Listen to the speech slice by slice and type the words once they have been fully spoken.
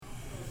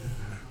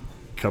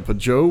Cup of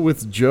Joe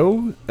with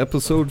Joe,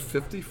 episode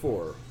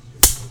 54.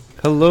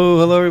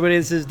 Hello, everybody.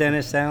 This is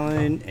Dennis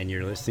Allen, and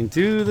you're listening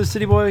to the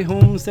City Boy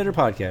Homesteader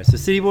Podcast. The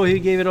city boy who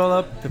gave it all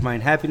up to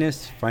find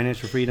happiness,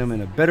 financial freedom,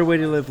 and a better way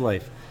to live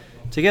life.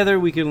 Together,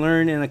 we can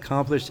learn and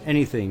accomplish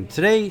anything.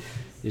 Today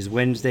is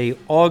Wednesday,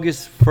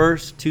 August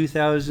 1st,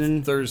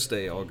 2000.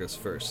 Thursday,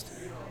 August 1st.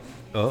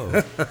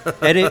 Oh.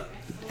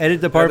 Edit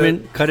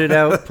department, cut it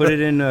out, put it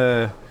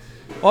in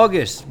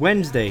August,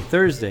 Wednesday,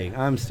 Thursday.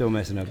 I'm still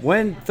messing up.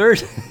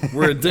 Thursday.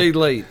 We're a day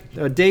late.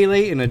 A day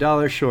late and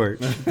 $1 short.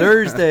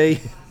 Thursday,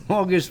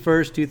 August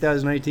 1st,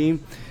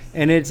 2019.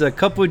 And it's a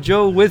Cup with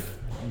Joe with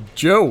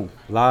Joe.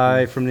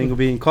 Live from the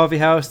Ingleby Coffee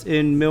House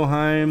in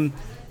Millheim,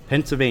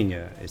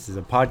 Pennsylvania. This is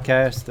a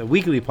podcast, a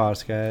weekly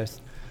podcast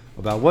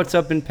about what's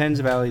up in Penns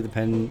Valley.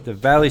 The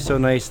valley's so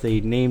nice,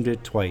 they named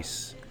it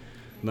twice.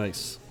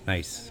 Nice.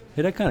 Hey,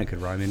 that kind of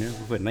could rhyme in there.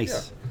 But nice.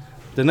 Yeah.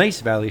 The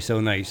nice valley so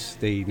nice,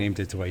 they named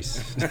it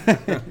twice.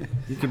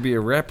 You could be a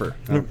rapper.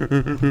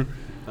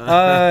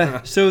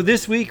 So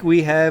this week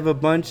we have a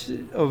bunch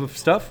of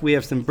stuff. We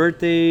have some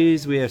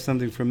birthdays. We have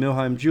something from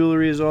Millheim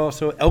Jewelry is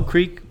also. Elk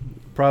Creek,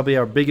 probably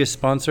our biggest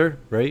sponsor,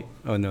 right?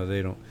 Oh, no,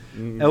 they don't.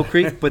 Elk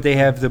Creek, but they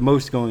have the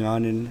most going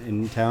on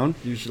in town.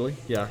 Usually,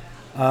 yeah.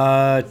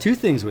 Two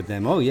things with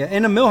them. Oh, yeah,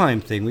 and a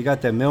Millheim thing. We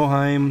got that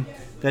Millheim.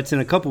 That's in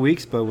a couple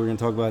weeks, but we're going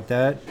to talk about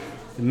that.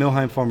 The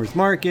Millheim Farmers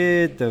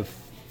Market, the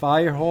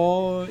Fire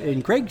Hall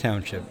in Craig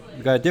Township.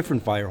 We got a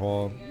different Fire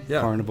Hall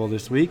carnival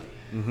this week.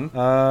 Mm-hmm.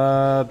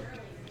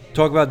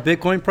 Talk about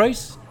Bitcoin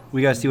price.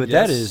 We got to see what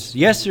that is.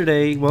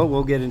 Yesterday, well,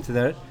 we'll get into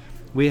that.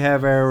 We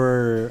have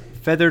our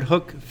Feathered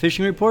Hook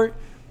fishing report,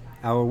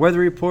 our weather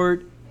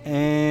report,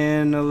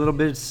 and a little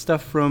bit of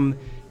stuff from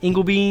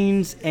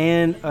Inglebeans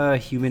and a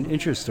human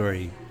interest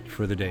story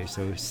for the day.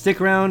 So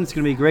stick around. It's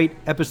going to be a great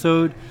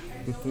episode.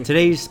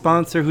 Today's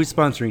sponsor, who's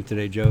sponsoring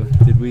today, Joe?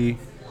 Did we?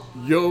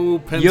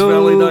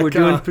 YoPennsValley.com. We're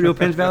doing Yo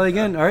Penns Valley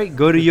again. All right,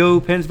 go to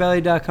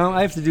YoPennsValley.com.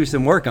 I have to do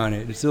some work on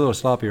it. It's a little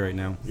sloppy right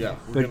now. Yeah,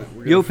 but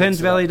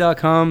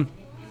YoPennsValley.com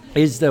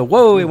is the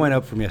it went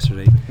up from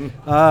yesterday.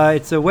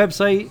 It's a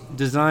website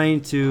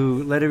designed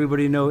to let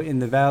everybody know in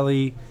the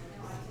valley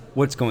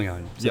what's going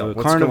on. So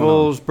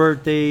carnivals,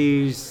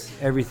 birthdays,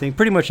 everything,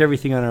 pretty much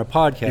everything on our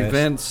podcast.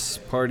 Events,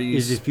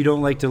 parties. Is if you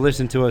don't like to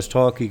listen to us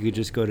talk, you could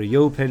just go to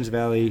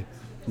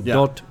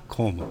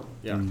YoPennsValley.com.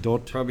 Yeah,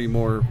 probably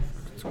more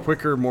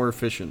quicker, more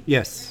efficient.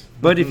 Yes,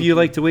 but if you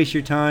like to waste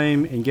your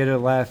time and get a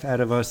laugh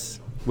out of us,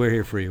 we're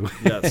here for you.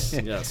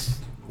 Yes.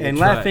 And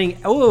laughing.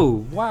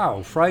 Oh,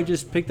 wow. Fry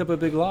just picked up a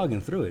big log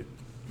and threw it.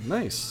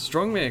 Nice.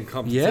 Strongman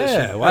competition.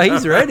 Yeah, well,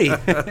 he's ready.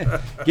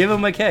 Give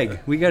him a keg.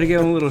 We got to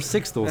give him a little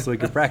six-stool so he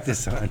can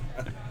practice on.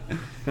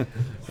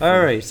 All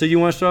right, so you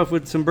want to start off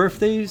with some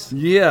birthdays?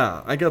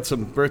 Yeah, I got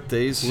some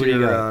birthdays what here.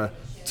 Do you got?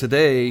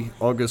 Today,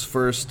 August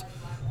 1st,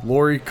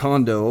 Lori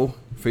Kondo,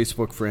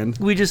 Facebook friend.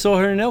 We just saw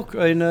her in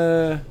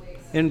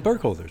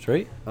Burkholders,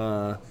 right?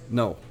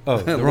 No. Oh,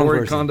 the wrong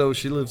Lori person. Kondo,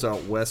 she lives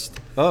out west.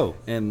 Oh.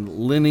 And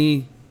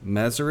Linny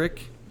Masaryk,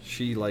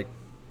 she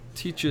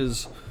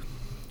teaches,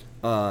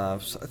 I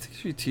think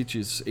she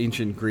teaches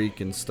ancient Greek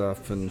and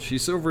stuff, and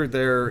she's over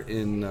there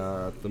in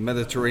the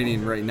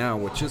Mediterranean right now,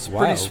 which is a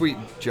pretty sweet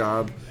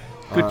job.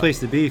 Good place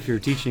to be if you're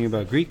teaching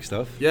about Greek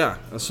stuff. Yeah,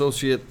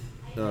 associate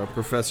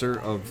professor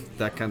of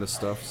that kind of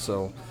stuff.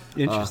 So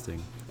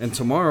interesting. And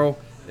tomorrow,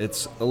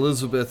 it's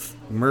Elizabeth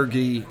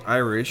Murgy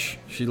Irish.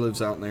 She lives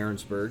out in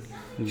Aaronsburg.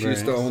 She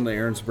used to own the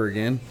Aaronsburg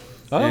Inn.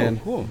 Oh,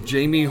 and cool.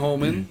 Jamie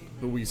Holman,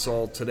 who we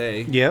saw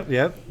today. Yep.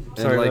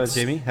 Sorry about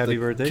Jamie. Happy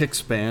birthday.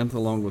 Kicks band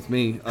along with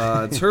me.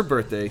 It's her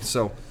birthday.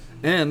 So,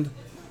 and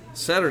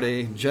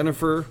Saturday,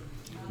 Jennifer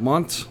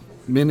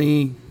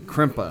Montminy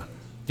Krempa.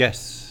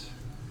 Yes.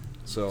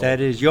 So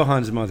that is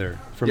Johan's mother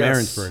from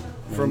Aaronsburg.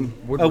 From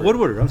Woodward.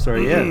 Woodward. I'm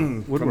sorry.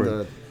 Yeah,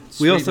 Woodward.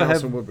 We also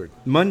have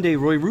Monday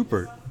Roy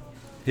Rupert.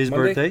 His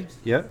birthday.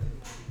 Yeah.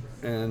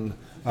 And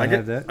I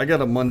got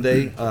a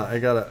Monday. I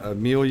got a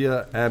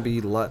Amelia Abby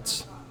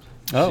Lutz.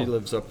 Oh. She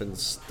lives up in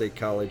State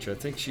College. I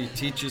think she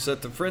teaches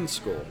at the Friends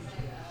School.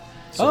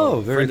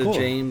 So, very cool. cool.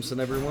 James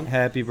and everyone.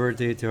 Happy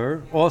birthday to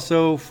her.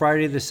 Also,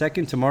 Friday the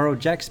 2nd, tomorrow,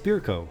 Jack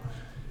Spirko.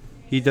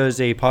 He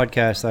does a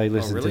podcast I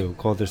listen to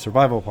called the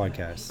Survival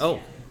Podcast. Oh.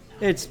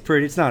 It's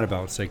not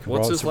about survival.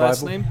 What's his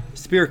last name?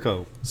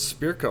 Spirko.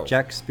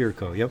 Jack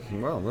Spirko, yep.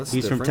 Wow, that's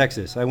He's different. from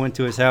Texas. I went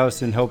to his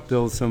house and helped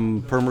build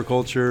some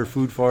permaculture,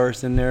 food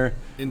forest in there.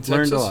 In Texas?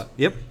 Learned a lot.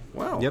 Yep.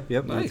 Wow. Yep.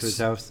 Nice. Went to his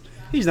house.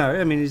 He's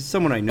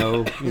someone I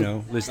know,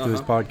 listen to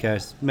his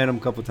podcast. Met him a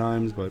couple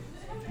times, but.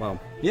 Wow.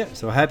 Yeah,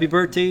 so happy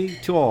birthday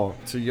to all.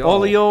 To y'all.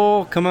 All of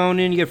y'all, come on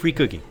in, you get free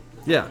cookie.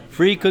 Yeah.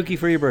 Free cookie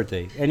for your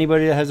birthday.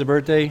 Anybody that has a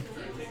birthday,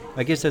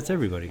 I guess that's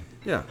everybody.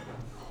 Yeah.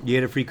 You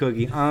get a free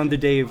cookie on the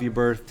day of your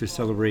birth to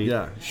celebrate.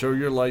 Yeah, show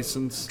your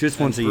license. Just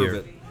once a year.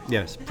 It.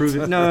 Yes, prove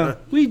it. No,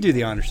 we do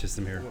the honor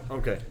system here.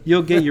 Okay.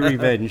 You'll get your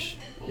revenge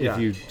if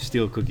you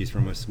steal cookies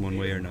from us one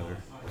way or another.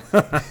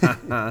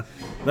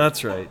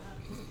 That's right.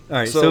 All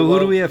right, so who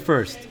do we have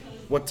first?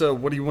 What do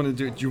you want to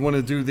do? Do you want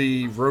to do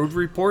the road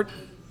report?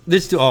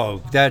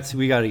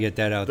 We got to get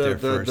that out there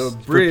first. The For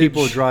bridge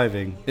people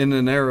driving. in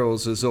the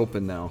Narrows is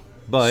open now.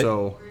 But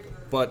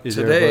is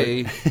there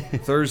today,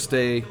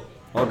 Thursday,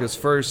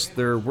 August 1st,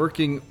 they're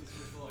putting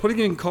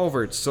in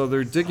culverts. So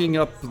they're digging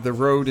up the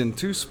road in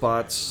 2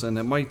 spots, and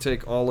it might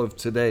take all of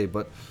today.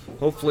 But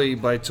hopefully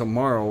by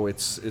tomorrow,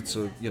 it's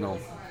you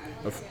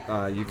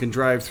can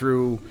drive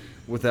through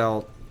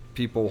without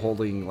people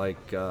holding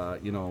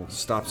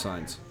stop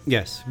signs.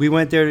 Yes, we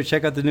went there to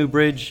check out the new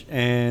bridge,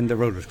 and the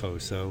road was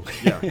closed. So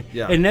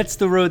Yeah. And that's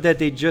the road that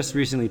they just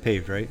recently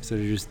paved, right? So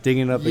they're just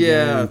digging up again.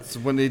 Yeah, it's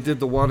when they did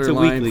the water It's a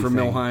line weekly for thing.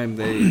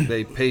 Milheim,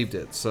 they paved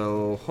it.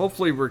 So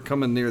hopefully we're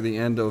coming near the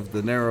end of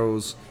the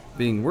Narrows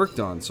being worked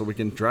on, so we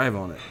can drive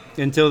on it.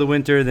 Until the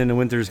winter, then the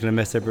winter is going to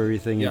mess up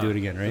everything and do it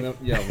again, right?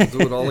 We'll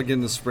do it all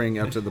again this spring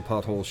after the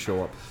potholes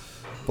show up.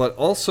 But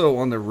also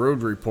on the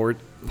road report,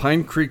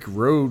 Pine Creek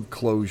Road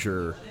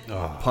closure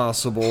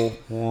possible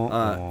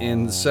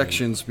in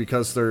sections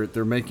because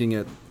they're making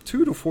it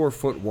 2 to 4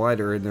 foot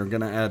wider, and they're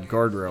going to add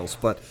guardrails.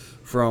 But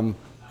from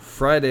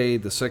Friday,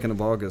 the 2nd of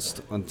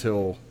August,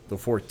 until the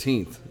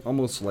 14th,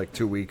 almost like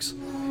 2 weeks,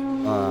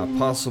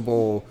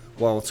 possible.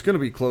 Well, it's going to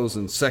be closed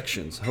in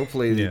sections.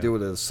 Hopefully they do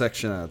it a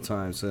section at a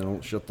time so they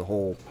don't shut the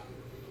whole,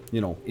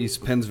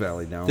 East Penns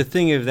Valley down. The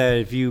thing is that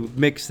if you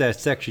mix that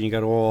section, you got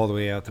to go all the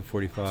way out to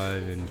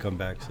 45 and come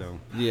back. So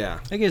Yeah.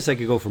 I guess I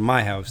could go from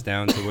my house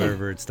down to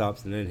wherever it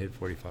stops and then hit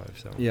 45.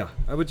 So Yeah,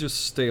 I would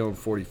just stay on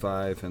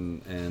 45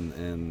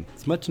 and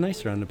it's much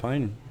nicer on the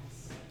Pine.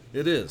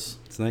 it is.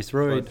 It's a nice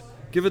road.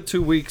 But give it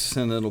 2 weeks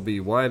and it'll be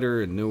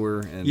wider and newer.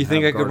 And You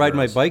think I have could ride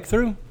my guardrails. bike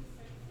through?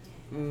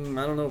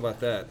 I don't know about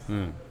that.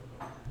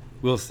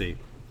 We'll see.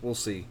 We'll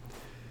see.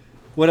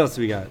 What else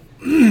we got?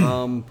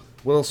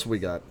 What else we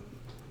got?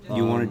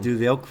 You want to do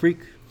the Elk Creek?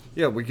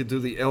 Yeah, we could do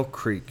the Elk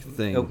Creek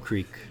thing. Elk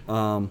Creek.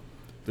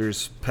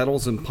 There's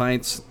Pedals and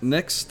Pints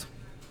next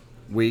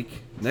week,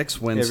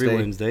 next Wednesday. Every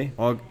Wednesday.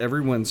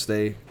 Every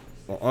Wednesday.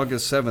 Well,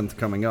 August 7th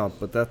coming up,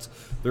 but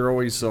they're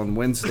always on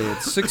Wednesday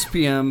at 6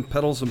 p.m.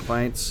 Pedals and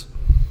Pints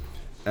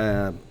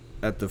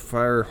at the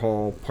Fire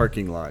Hall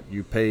parking lot.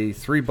 You pay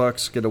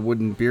 $3, get a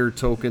wooden beer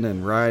token,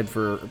 and ride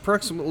for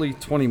approximately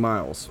 20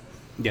 miles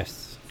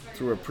Yes.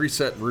 through a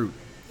preset route.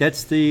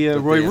 That's the That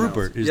Roy they announced.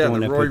 Rupert is Yeah, the one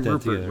the that Roy put that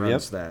Rupert together.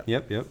 runs Yep. that.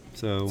 Yep.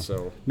 So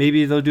So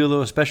maybe they'll do a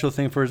little special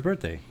thing for his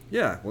birthday.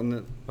 yeah, wasn't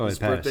it Oh, his it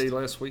passed. birthday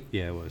last week?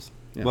 Yeah, it was.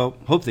 Yeah. Well,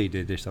 hope they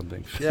did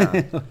something.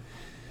 Yeah.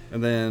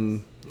 And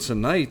then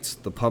tonight,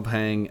 the pub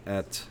hang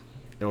at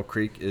Elk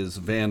Creek is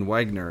Van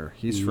Wagner.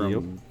 He's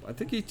from, I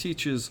think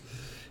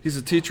he's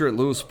a teacher at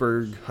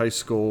Lewisburg High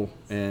School,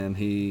 and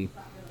he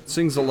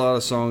sings a lot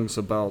of songs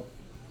about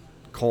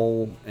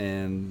coal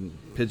and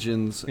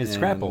pigeons. And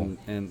Scrapple.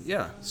 And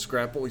yeah,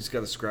 Scrapple. He's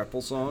got a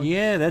Scrapple song.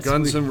 Yeah, that's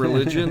Guns and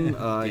Religion,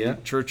 Yeah.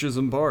 Churches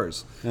and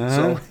Bars.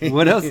 Uh-huh. So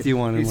What else do you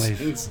want in he life?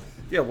 sings-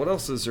 yeah, what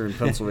else is there in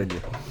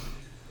Pennsylvania?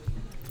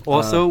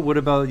 Also, what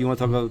about, you want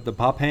to talk about the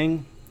pop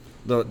hang?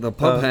 The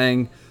pub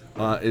hang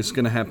is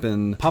going to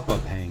happen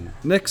Pop-up hang.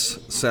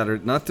 next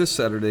Saturday, not this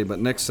Saturday, but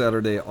next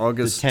Saturday,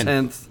 August The 10th.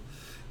 10th.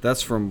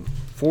 That's from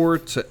 4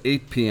 to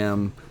 8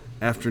 p.m.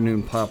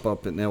 afternoon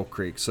pop-up in Elk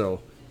Creek.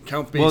 So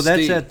Count Basie. Well,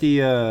 that's at the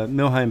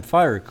Milheim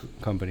Fire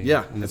Company.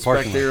 Yeah, in the it's back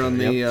parking there lot on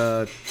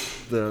Yep.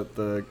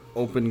 the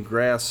open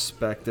grass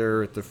back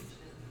there at the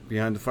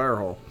behind the fire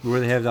hall.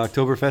 Where they have the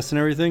Oktoberfest and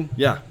everything.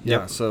 Yeah, yeah.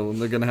 Yep. So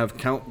they're going to have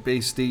Count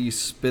Basie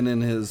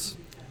spinning his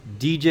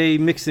DJ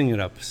mixing it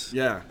up.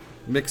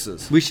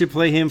 mixes. We should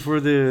play him for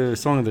the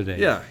song of the day.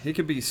 Yeah, he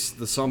could be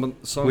the song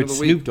With of the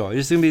week. Snoop Dogg.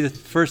 This is going to be the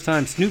first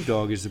time Snoop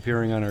Dogg is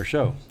appearing on our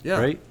show. Yeah,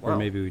 Right? wow. Or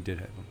maybe we did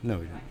have him. No,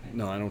 we didn't.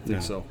 No, I don't think No.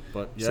 so.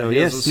 But yeah, So, he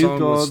yes, has a Snoop song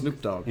Dogg. with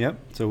Snoop Dogg. Yep.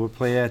 So we'll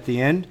play at the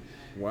end.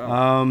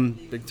 Wow,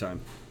 big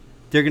time.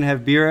 They're going to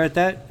have beer at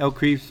that. Elk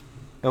Creek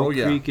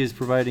yeah. Creek is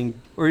providing,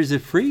 or is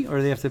it free or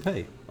do they have to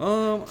pay?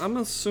 I'm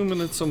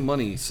assuming it's a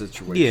money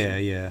situation. Yeah,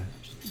 yeah.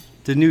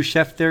 The new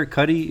chef there,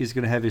 Cuddy, is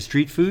going to have his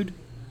street food.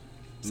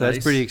 So Nice.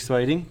 that's pretty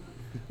exciting.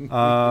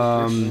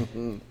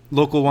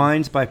 Local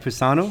wines by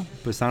Pisano.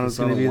 Pisano's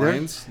going to be there.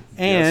 Wines.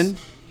 And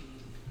Yes.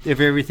 if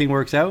everything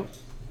works out,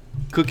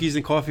 cookies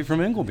and coffee from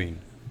Engelbean.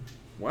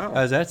 Wow,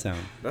 How does that sound?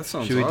 that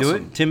sounds Should we do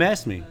awesome. it? Tim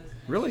asked me.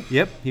 Really?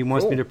 Yep, he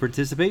wants me Cool. to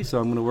participate, so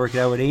I'm going to work it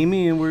out with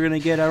Amy, and we're going to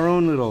get our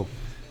own little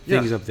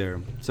things Yeah. up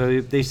there. So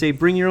if they say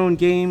bring your own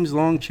games,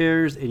 long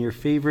chairs, and your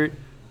favorite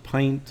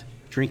pint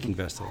drinking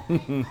vessel.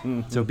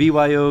 So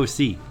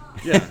BYOC.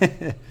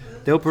 Yeah,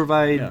 They'll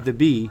provide Yeah. the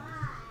B,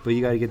 but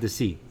you got to get the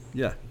C.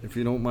 yeah. If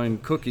you don't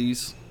mind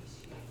cookies,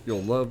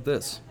 you'll love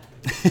this.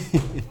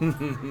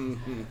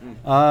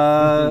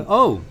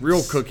 Oh,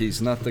 Real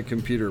cookies, not the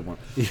computer one.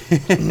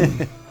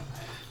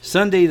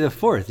 Sunday the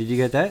 4th. Did you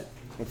get that?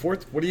 Well,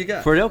 fourth, what do you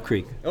got? For Elk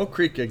Creek. Elk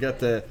Creek, I got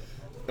the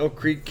Elk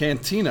Creek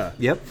Cantina.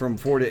 Yep. From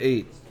 4 to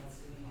 8.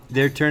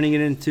 They're turning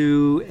it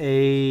into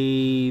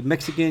a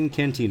Mexican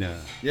cantina.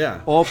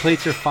 Yeah. All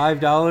plates are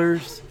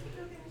 $5.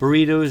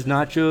 Burritos,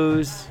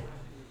 nachos,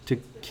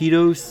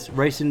 taquitos,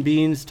 rice and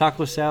beans,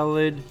 taco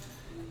salad,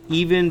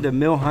 Even the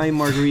Milheim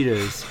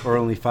margaritas are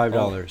only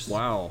 $5.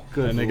 Wow.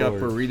 Good and they got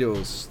Lord.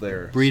 burritos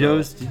there.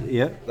 Burritos, so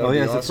yep. that'd Oh be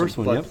yeah, it's awesome. the first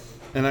one. But- Yep.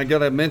 And I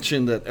gotta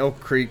mention that Elk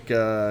Creek,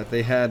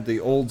 they had the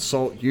Old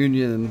Salt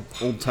Union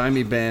old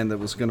timey band that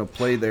was gonna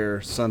play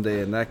there Sunday,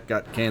 and that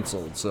got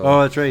canceled. So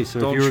Oh, that's right. So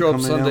don't if you were show up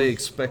coming Sunday out,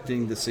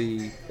 expecting to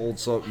see Old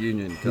Salt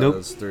Union Nope.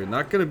 because they're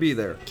not gonna be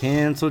there.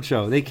 canceled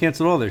show. They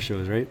canceled all their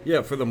shows, right?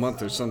 Yeah, for the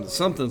month or something.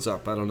 Something's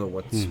up. I don't know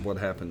what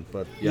happened,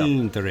 but yeah.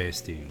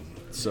 Interesting.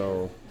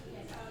 So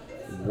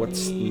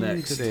what's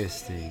next?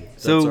 Interesting.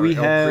 That's So our we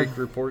Elk have Creek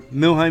report.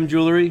 Milheim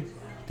Jewelry.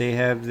 They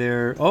have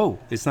their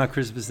it's not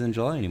Christmas in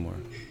July anymore.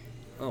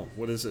 Oh,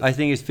 what is it? I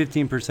think it's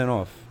 15%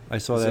 off. I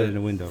saw Is that it in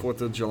the window. 4th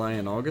of July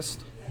and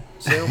August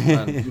sale.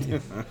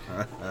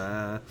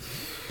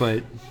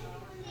 But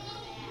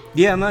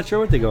yeah, I'm not sure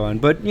what they go on.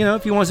 But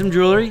if you want some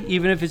jewelry,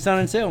 even if it's not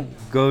on sale,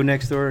 go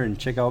next door and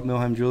check out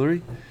Milheim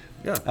Jewelry.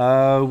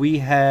 Yeah. We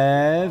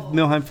have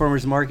Milheim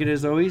Farmers Market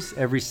as always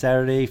every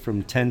Saturday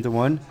from 10 to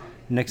 1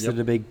 next to Yep.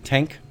 the big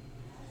tank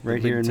right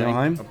Big here in tank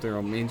Milheim. up there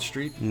on Main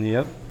Street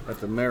Yep. at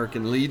the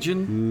American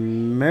Legion.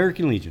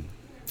 American Legion.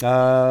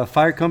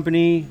 Fire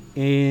company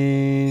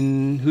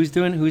in who's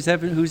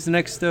the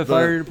next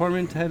fire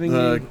department having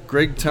The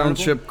Gregg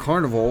Township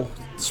Carnival,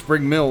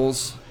 Spring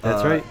Mills.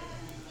 That's right.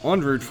 On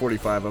Route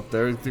 45 up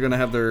there. They're going to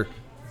have their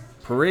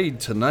parade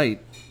tonight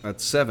at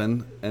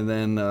 7. And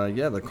then,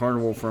 the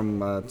carnival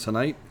from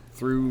tonight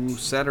through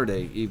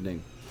Saturday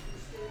evening.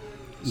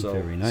 So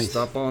Very nice.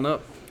 stop on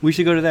up. We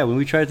should go to that. When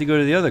we tried to go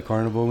to the other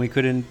carnival, we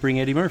couldn't bring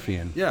Eddie Murphy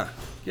in. Yeah.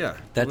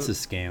 That's a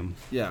scam.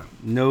 Yeah.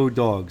 No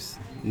dogs.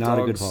 Not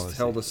a good Dogs policy.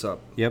 held us up.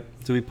 Yep.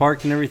 So we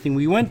parked and everything.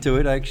 We went to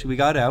it. Actually, we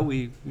got out.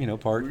 We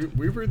parked.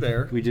 We were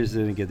there. We just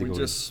didn't get to We go.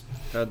 just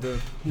had to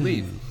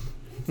leave.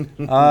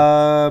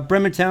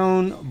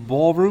 Bremertown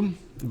Ballroom.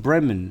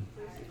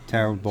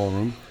 Bremertown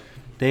Ballroom.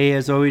 They,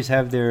 as always,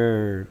 have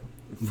their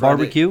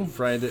barbecue.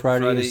 Friday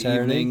and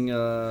Saturday.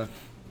 evening,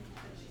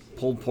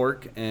 pulled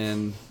pork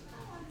and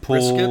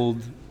Pulled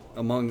brisket,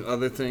 among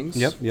other things.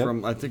 Yep.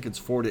 From I think it's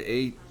 4 to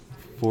 8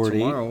 4 to 8,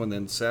 tomorrow, and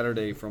then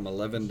Saturday from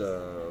 11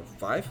 to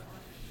 5,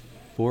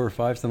 4 or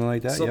 5, something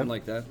like that. something Yep.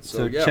 like that.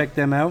 So yeah, check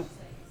them out.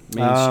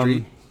 Main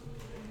Street.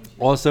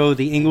 Also,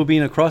 the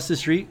Inglebean across the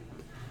street.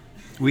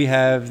 We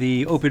have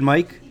the open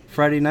mic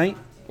Friday night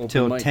Open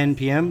till mic. 10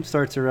 p.m.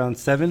 Starts around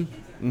 7.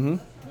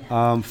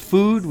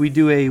 Food, we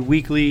do a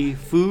weekly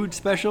food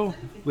special,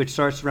 which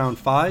starts around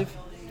 5.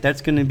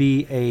 That's going to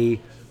be a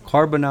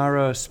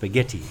carbonara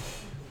spaghetti.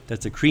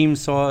 That's a cream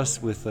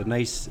sauce with a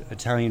nice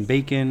Italian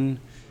bacon,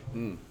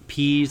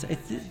 peas.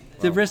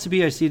 The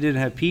recipe I see didn't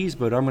have peas,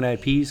 but I'm going to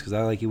add peas because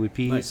I like it with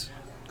peas. Nice.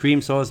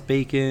 Cream sauce,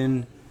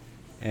 bacon,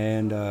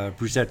 and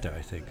bruschetta,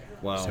 I think.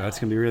 Wow. So that's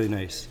going to be really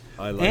nice.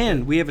 I like and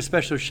it. we have a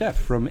special chef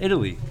from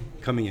Italy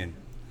coming in.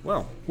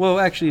 Well, Well,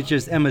 actually, it's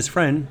just Emma's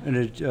friend, an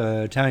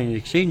Italian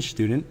exchange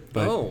student,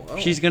 but Oh.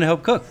 she's going to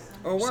help cook.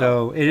 Oh, wow.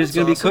 So it is That's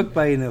going to be awesome. cooked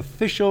by an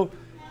official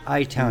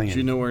Italian. do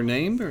you know her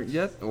name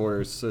yet,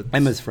 or is it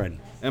Emma's friend.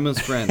 Emma's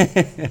friend?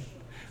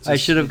 I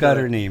should have you got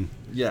gotta- her name.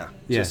 Yeah.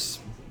 Yes.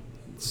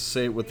 Just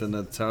say it with an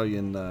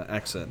Italian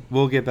accent.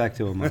 We'll get back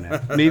to him on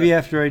that. Maybe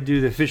after I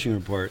do the fishing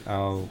report,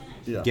 I'll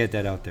Yeah. get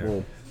that out there.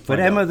 We'll But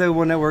find Emma, out. the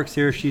one that works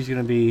here, she's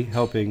going to be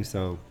helping.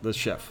 So, The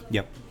chef.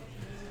 yep.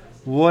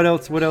 What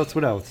else? Do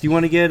you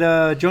want to get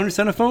Jonas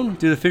on the phone?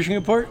 Do the fishing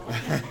report?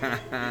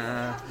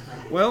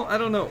 Well, I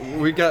don't know.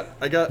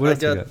 I got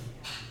What else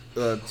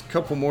you a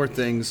couple more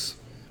things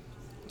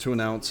to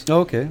announce.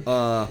 Oh, okay.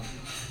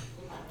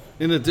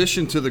 In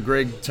addition to the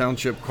Gregg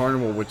Township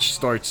Carnival, which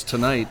starts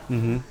tonight,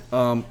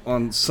 Mm-hmm.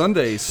 on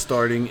Sunday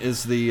starting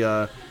is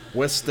the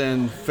West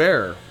End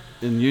Fair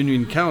in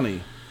Union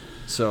County,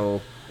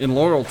 so in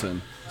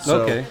Laurelton.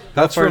 So Okay.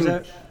 How that's far is from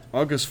that?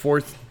 August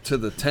 4th to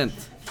the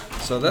 10th.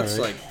 So that's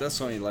All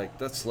right.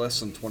 that's less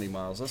than 20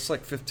 miles. That's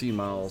like 15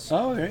 miles Oh,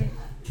 all right.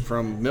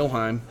 from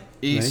Milheim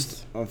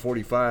east on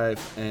 45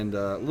 and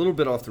a little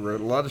bit off the road.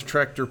 A lot of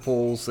tractor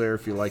pulls there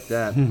if you like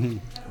that.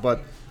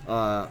 But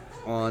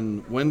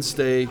on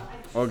Wednesday,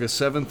 August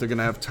 7th, they're going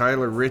to have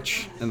Tyler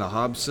Rich and the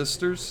Hobbs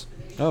Sisters.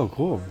 Oh,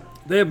 cool.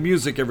 They have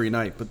music every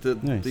night, but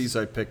Nice. these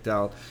I picked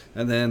out.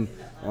 And then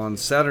on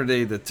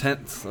Saturday, the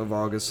 10th of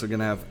August, they're going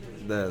to have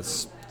the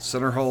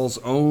Center Hall's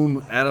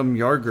own Adam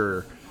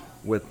Yarger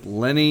with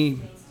Lenny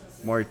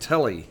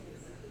Martelli.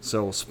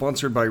 So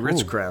sponsored by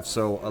Ritz-Craft.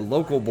 So a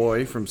local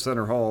boy from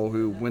Center Hall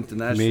who went to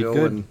Nashville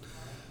good. and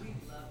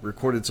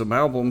recorded some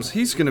albums.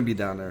 He's going to be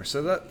down there,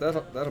 so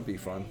that'll be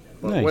fun.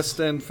 But Nice. West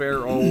End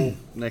Fair all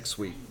next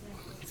week.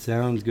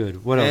 Sounds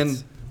good. What else?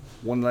 And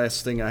one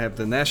last thing, I have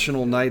the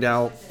National Night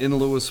Out in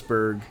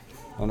Lewisburg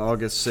on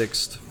August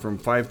 6th from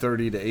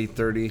 5:30 to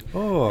 8:30. Oh,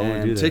 I wanna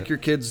and do that. take your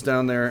kids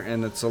down there,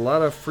 and it's a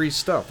lot of free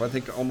stuff. I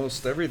think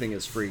almost everything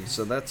is free.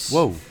 So that's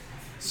Whoa.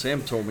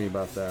 Sam told me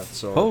about that.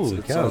 So Holy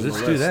it's cow. on the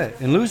Let's do list.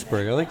 that. In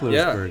Lewisburg. I like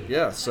Lewisburg.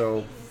 Yeah.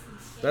 So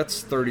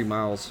that's 30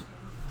 miles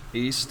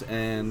east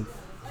and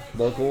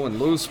local, and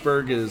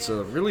Lewisburg is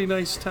a really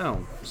nice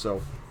town.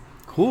 So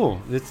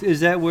Cool. Is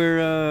that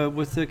where,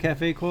 what's the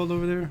cafe called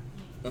over there?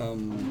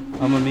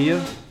 Mamma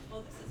Mia?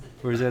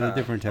 Or is that a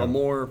different town?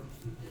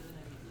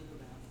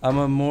 I'm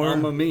a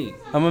me. Yeah.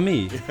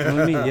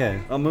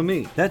 I'm a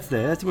me. That's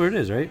where it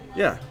is, right?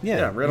 Yeah.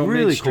 Yeah. Right on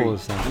really Main Street. cool.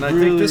 And I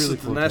think this is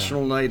the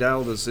National Night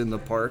Out is in the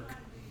park.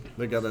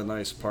 They got a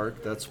nice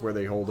park. That's where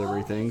they hold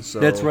everything. So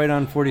that's right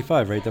on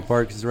 45, right? The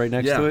park is right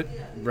next to it.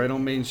 Right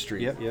on Main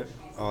Street. Yep.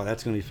 Oh,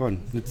 that's gonna be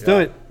fun. Let's do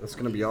it. That's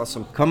gonna be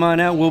awesome. Come on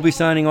out. We'll be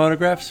signing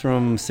autographs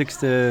from 6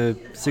 to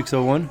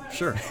 6:01.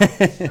 Sure.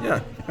 Yeah.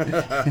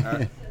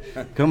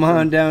 Come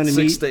on down and 6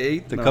 meet to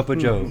 8? the Cup of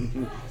Joe.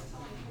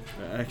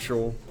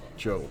 Actual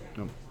Joe.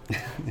 No.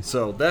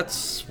 So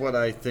that's what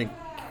I think.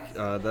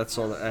 That's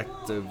all the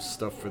active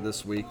stuff for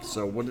this week.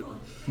 So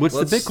what's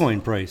the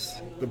Bitcoin price?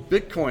 The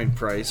Bitcoin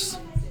price.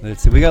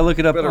 Let's see. We gotta look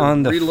it up Better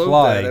on the reload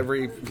fly. that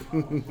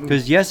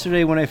Because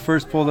yesterday when I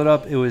first pulled it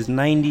up, it was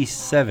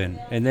 97,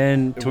 and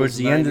then towards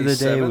the end of the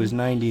day, it was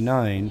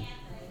 99.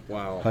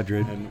 Wow.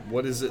 100. And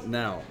what is it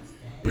now?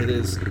 It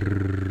is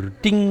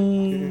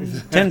ding,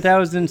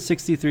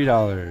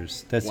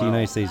 $10,063. That's the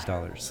United States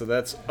dollars. So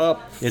that's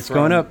up. It's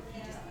going up.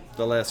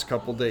 The last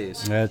couple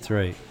days. That's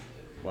right.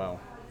 Wow.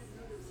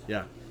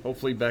 Yeah.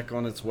 Hopefully back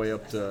on its way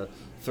up to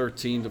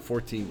 13 to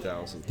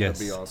 14,000. Yes.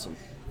 That'd be awesome.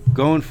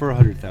 Going for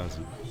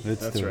 100,000.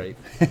 That's right.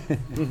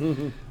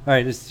 All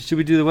right. Should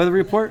we do the weather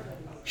report?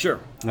 Sure.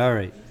 All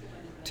right.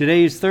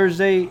 Today is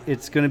Thursday.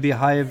 It's going to be a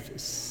high of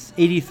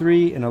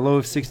 83 and a low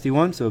of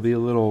 61, so it'll be a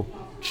little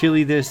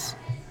chilly this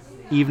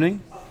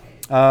evening.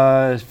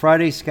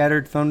 Friday,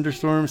 scattered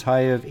thunderstorms,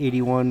 high of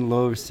 81,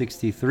 low of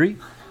 63.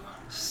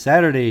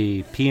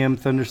 Saturday, PM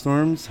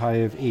thunderstorms,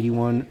 high of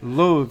 81,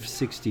 low of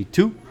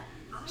 62.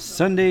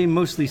 Sunday,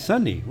 mostly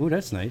sunny. Ooh,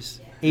 that's nice.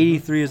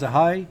 83 as a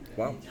high.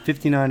 Wow.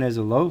 59 as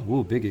a low.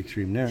 Ooh, big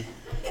extreme there.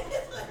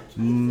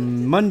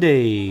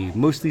 Monday,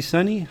 mostly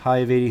sunny, high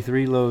of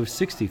 83, low of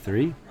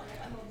 63.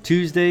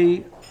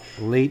 Tuesday,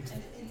 late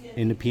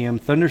in the PM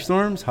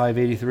thunderstorms, high of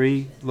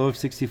 83, low of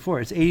 64.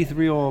 It's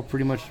 83 all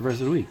pretty much the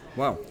rest of the week.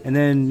 Wow. And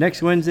then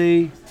next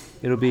Wednesday,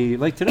 it'll be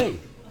like today.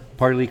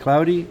 Partly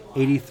cloudy,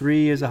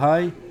 83 as a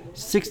high,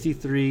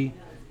 63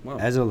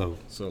 as a low.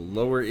 So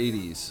lower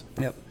 80s.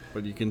 Yep.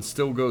 But you can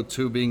still go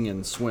tubing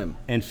and swim.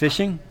 And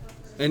fishing?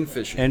 And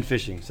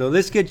fishing. So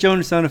let's get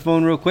Jonas on the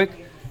phone real quick,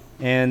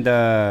 and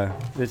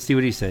let's see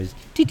what he says.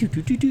 See,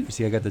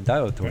 I got the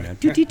dial tone now.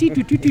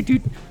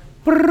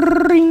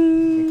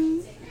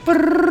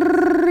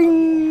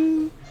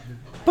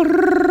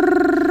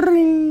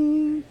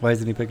 Why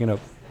isn't he picking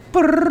up?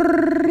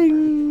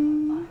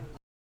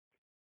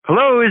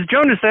 Hello, is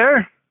Jonas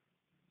there?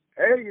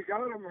 Hey, you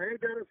got him. Hey,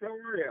 Dennis, how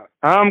are you?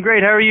 I'm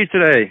great. How are you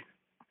today?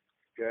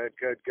 Good.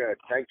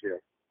 Thank you.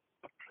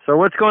 So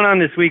what's going on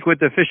this week with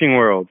the fishing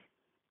world?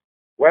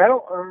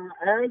 Well,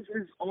 as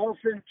is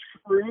often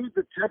true,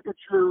 the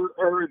temperature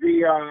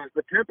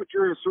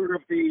is sort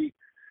of the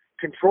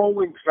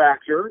controlling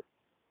factor.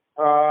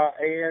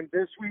 And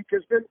this week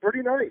has been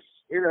pretty nice.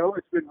 You know,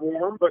 it's been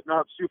warm, but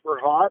not super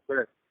hot.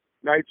 The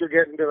nights are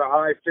getting to the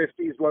high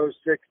 50s, low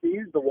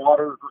 60s. The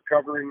water's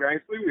recovering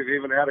nicely. We've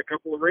even had a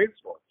couple of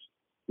rainstorms.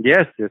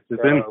 Yes, it's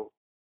been.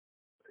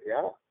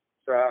 Yeah,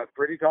 it's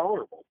pretty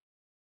tolerable.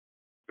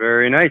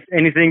 Very nice.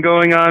 Anything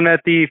going on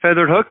at the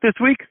Feathered Hook this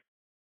week?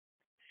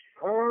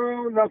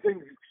 Oh,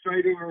 nothing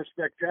exciting or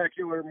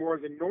spectacular more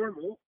than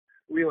normal.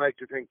 We like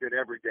to think that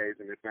every day is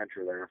an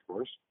adventure there, of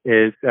course.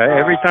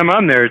 Every time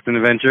I'm there, it's an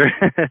adventure.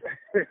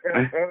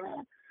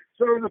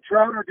 So the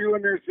trout are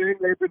doing their thing.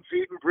 They've been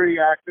feeding pretty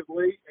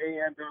actively,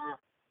 and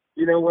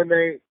you know, when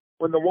the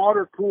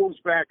water cools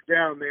back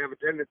down, they have a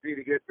tendency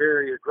to get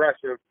very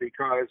aggressive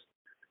because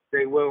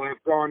they will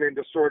have gone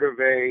into sort of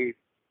a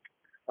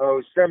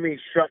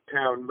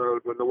semi-shutdown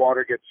mode when the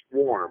water gets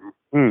warm.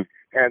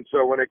 And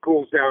so when it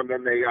cools down,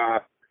 then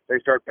they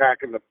start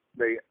packing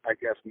I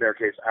guess in their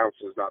case,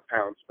 ounces, not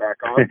pounds,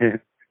 back on.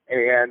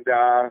 And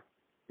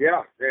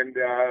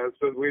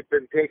so we've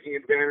been taking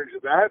advantage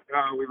of that.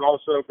 We've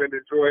also been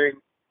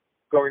enjoying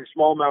going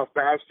smallmouth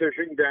bass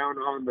fishing down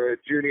on the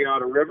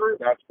Juniata River.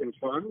 That's been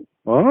fun.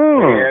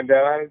 Oh. And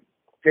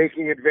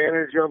taking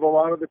advantage of a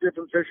lot of the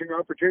different fishing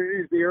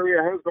opportunities the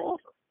area has to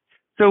offer.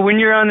 So when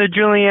you're on the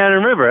Juliana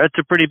River, that's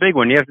a pretty big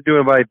one. You have to do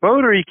it by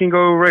boat, or you can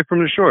go right from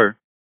the shore?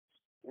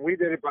 We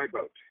did it by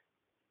boat.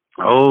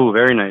 Oh,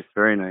 very nice,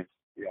 very nice.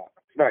 Yeah,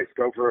 it's nice.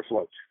 Go for a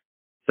float.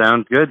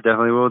 Sounds good.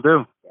 Definitely will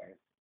do. Okay.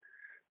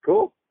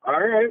 Cool. All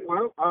right.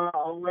 Well,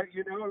 I'll let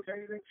you know if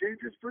anything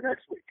changes for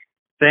next week.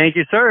 Thank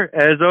you, sir.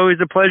 As always,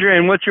 a pleasure.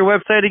 And what's your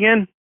website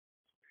again?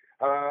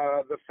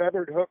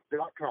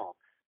 Thefeatheredhook.com.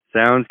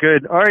 Sounds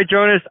good. All right,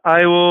 Jonas,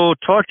 I will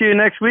talk to you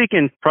next week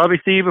and probably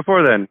see you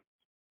before then.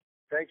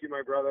 Thank you,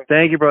 my brother.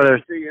 Thank you,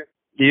 brother. See you.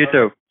 You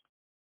too.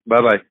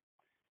 Bye-bye.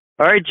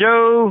 All right,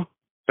 Joe,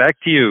 back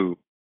to you.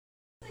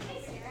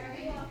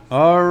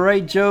 All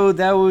right, Joe,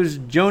 that was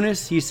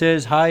Jonas. He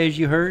says hi, as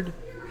you heard.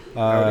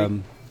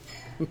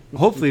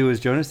 Hopefully it was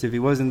Jonas. If he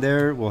wasn't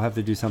there, we'll have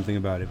to do something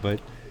about it. But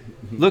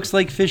looks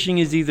like fishing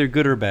is either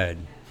good or bad.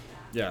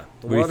 Yeah,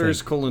 the What do you water is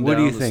think? cooling What down.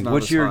 do you It's think? not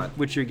What's as your hot.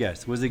 what's your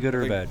guess? Was it good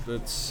or bad?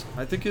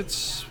 I think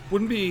it's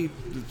wouldn't be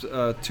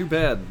too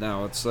bad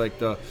now. It's like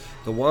the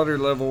water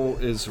level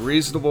is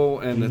reasonable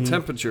and the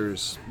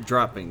temperature's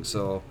dropping.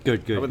 So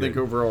Good. I would think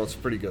overall it's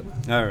pretty good.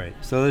 All right,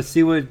 so let's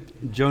see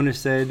what Jonas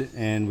said,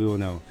 and we will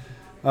know.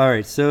 All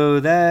right, so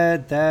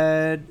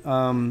the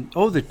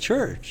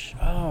church.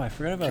 Oh, I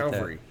forgot about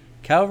Calvary. that.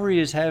 Calvary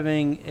is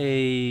having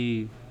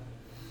a.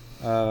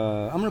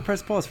 I'm gonna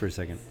press pause for a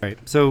second. All right,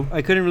 so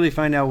I couldn't really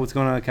find out what's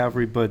going on at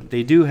Calvary, but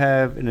they do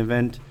have an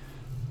event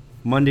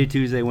Monday,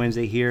 Tuesday,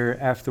 Wednesday here.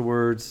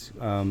 Afterwards,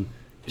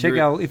 check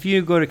out if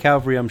you go to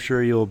Calvary. I'm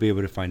sure you'll be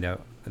able to find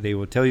out. They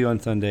will tell you on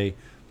Sunday,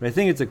 but I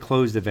think it's a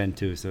closed event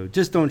too. So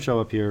just don't show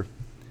up here,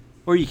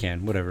 or you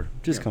can, whatever.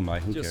 Just come by.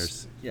 Who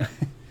cares? Yeah.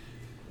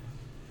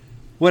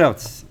 What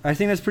else? I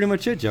think that's pretty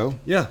much it, Joe.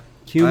 Yeah.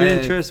 Human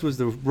Interest was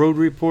the road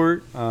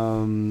report.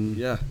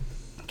 Yeah.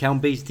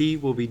 Count Bass T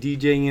will be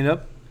DJing it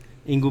up.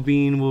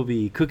 Inglebean will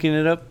be cooking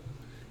it up.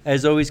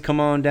 As always, come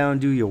on down,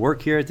 do your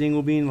work here at the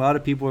Inglebean. A lot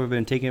of people have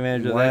been taking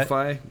advantage of that.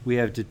 Wi-Fi. We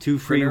have the 2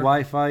 free Printer.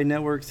 Wi-Fi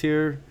networks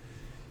here.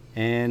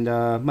 And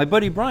my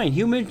buddy Brian,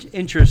 Human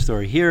Interest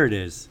story. Here it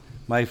is.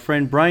 My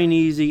friend Brian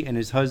Easy and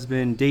his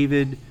husband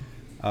David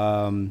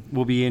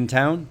will be in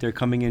town. They're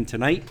coming in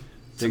tonight.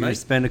 They're going to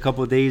spend a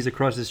couple of days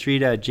across the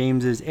street at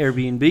James's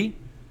Airbnb.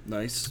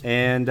 Nice.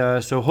 And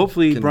so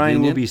hopefully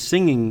Brian will Convenient. be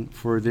singing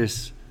for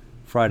this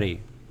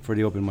Friday for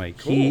the open mic.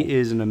 Cool. He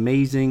is an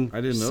amazing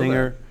I didn't know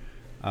singer.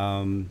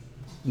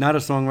 Not a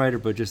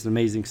songwriter, but just an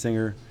amazing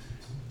singer.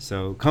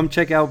 So come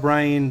check out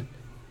Brian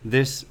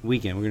this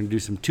weekend. We're going to do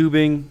some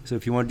tubing. So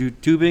if you want to do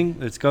tubing,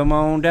 let's come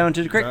on down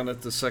to the creek. Down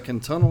at the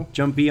second tunnel.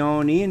 Jumpy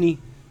on E&E.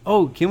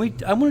 Oh, can we?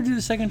 I want to do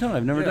the second tunnel.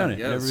 I've never done it.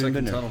 Yeah, never the even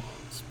been second there. tunnel.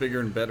 It's bigger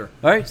and better.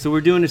 All right, so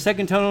we're doing the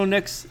second tunnel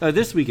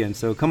this weekend.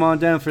 So come on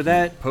down for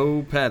that.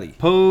 Po Patty.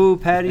 Po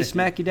Patty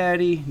Smacky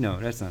Daddy. No,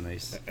 that's not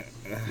nice.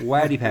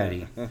 Waddy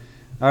Patty.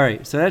 All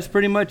right, so that's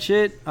pretty much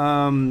it.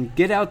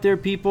 Get out there,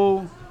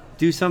 people.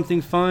 Do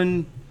something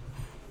fun.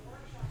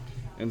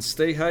 And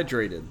stay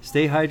hydrated.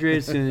 Stay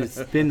hydrated.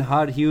 It's been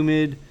hot,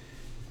 humid.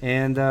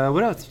 And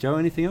what else, Joe?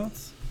 Anything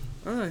else?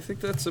 I think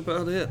that's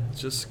about it.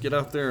 Just get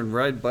out there and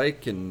ride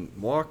bike and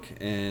walk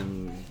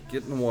and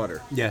get in the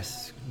water.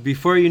 Yes.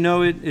 Before you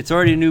know it, it's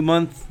already a new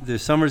month. The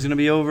summer's going to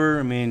be over.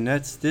 I mean,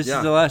 this is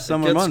the last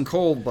summer It gets month.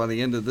 cold by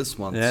the end of this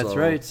month. That's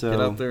right. So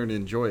get out there and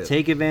enjoy it.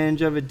 Take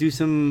advantage of it. Do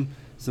some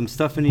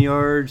stuff in the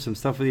yard, some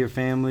stuff with your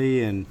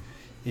family, and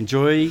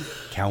enjoy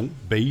Count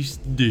Bass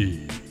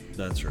D.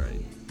 That's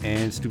right.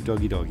 And Stoop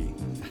Doggy Doggy.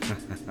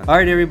 All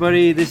right,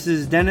 everybody. This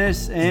is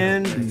Dennis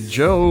and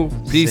Joe.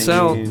 Peace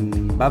out.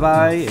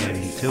 Bye-bye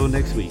until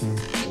next week.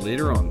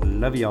 Later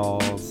on. Love y'all.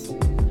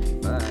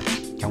 Bye.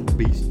 Count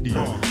Bass D.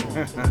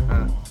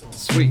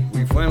 Sweet.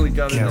 We finally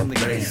got it in the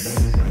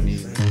Bass. can. I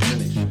need to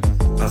finish.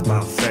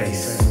 About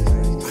face.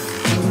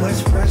 Too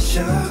much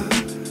pressure.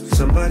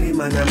 Somebody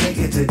might not make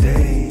it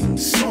today.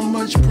 So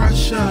much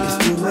pressure.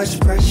 It's too much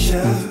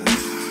pressure.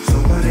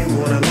 Somebody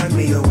wanna lock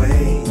me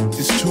away.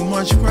 It's too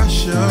much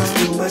pressure.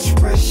 It's too much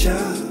pressure.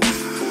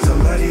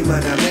 Somebody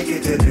might not make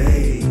it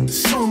today.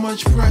 So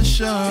much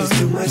pressure. It's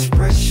too much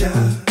pressure.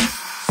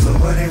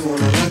 Somebody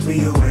wanna lock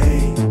me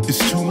away.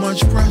 It's too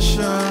much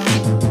pressure.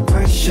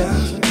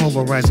 Pressure.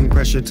 Polarizing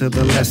pressure to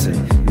the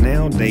lesson.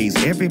 Nowadays,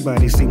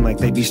 everybody seem like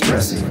they be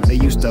stressing. They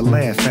used to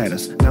laugh at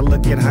us. Now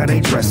look at how they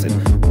dressing.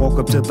 Walk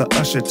up to the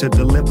usher to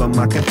deliver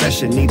my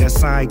confession. Need a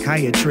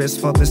psychiatrist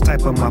for this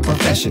type of my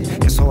profession.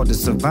 It's hard to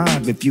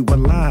survive if you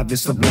alive.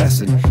 It's a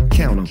blessing.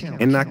 Count 'em,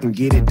 and I can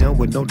get it done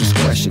with no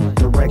discretion,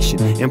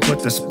 direction, and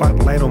put the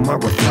spotlight on my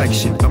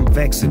reflection. I'm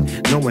vexing.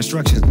 No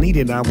instructions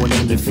needed. I went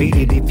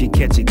undefeated. If you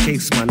catch a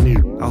case, my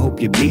nigga, I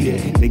hope you beat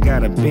it. They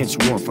got a bench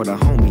warrant for the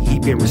homie. He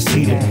been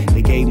receipted.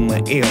 They gave him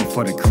an L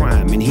for the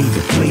crime, and he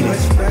depleted. Too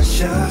much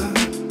pressure.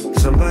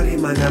 Somebody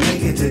might not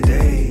make it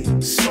today.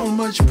 So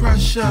much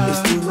pressure.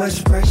 It's too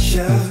much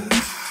pressure.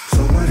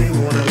 Somebody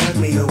wanna lock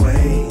me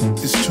away.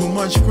 It's too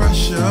much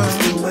pressure. It's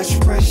too much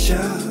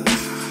pressure.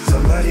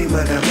 Somebody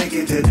might not make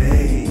it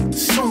today.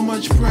 So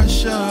much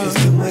pressure. It's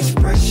too much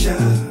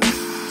pressure.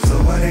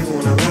 Somebody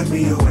wanna lock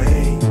me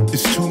away.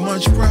 It's too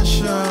much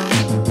pressure.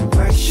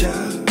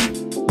 Pressure.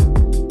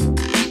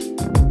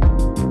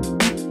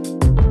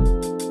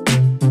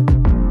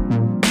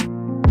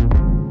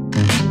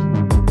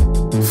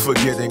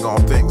 Forgetting all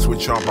things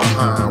which are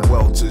behind.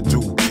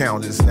 Well-to-do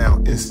count is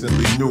now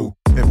instantly new.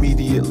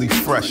 Immediately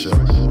fresher,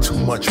 too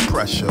much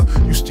pressure.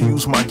 Used to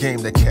use my game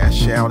to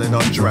cash out and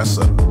undress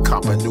her.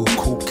 Cop a new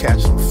coupe,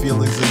 catch some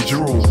feelings and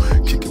drool.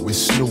 Kick it with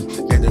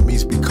Snoop,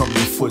 enemies become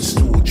your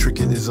footstool.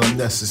 Tricking is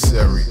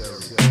unnecessary.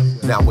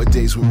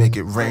 Nowadays we make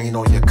it rain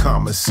on your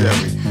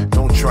commissary.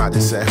 Don't try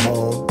this at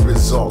home,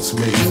 results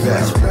may Too much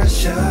vary.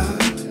 pressure.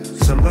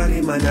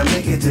 Somebody might not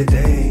make it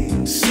today.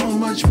 So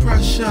much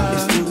pressure.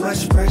 It's too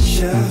much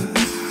pressure.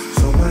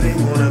 Somebody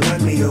wanna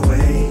lock me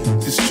away.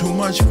 It's too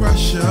much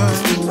pressure.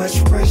 It's too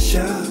much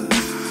pressure.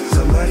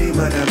 Somebody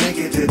might not make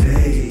it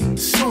today.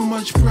 So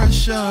much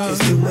pressure. It's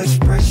too much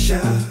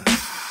pressure.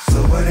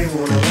 Somebody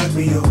wanna lock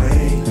me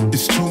away.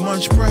 It's too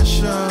much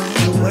pressure.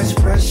 Too much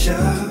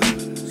pressure.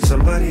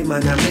 Somebody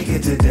might not make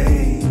it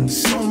today.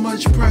 So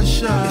much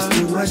pressure. It's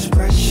too much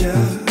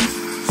pressure.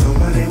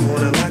 Somebody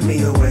wanna lock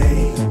me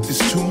away.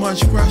 It's too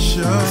much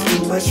pressure. It's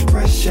too much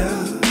pressure.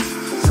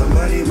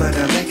 Somebody might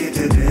not make it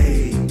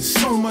today.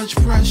 So much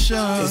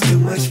pressure. It's too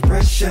much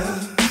pressure.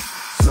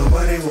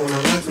 Somebody wanna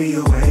lock me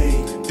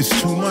away. It's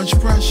too much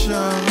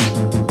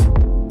pressure.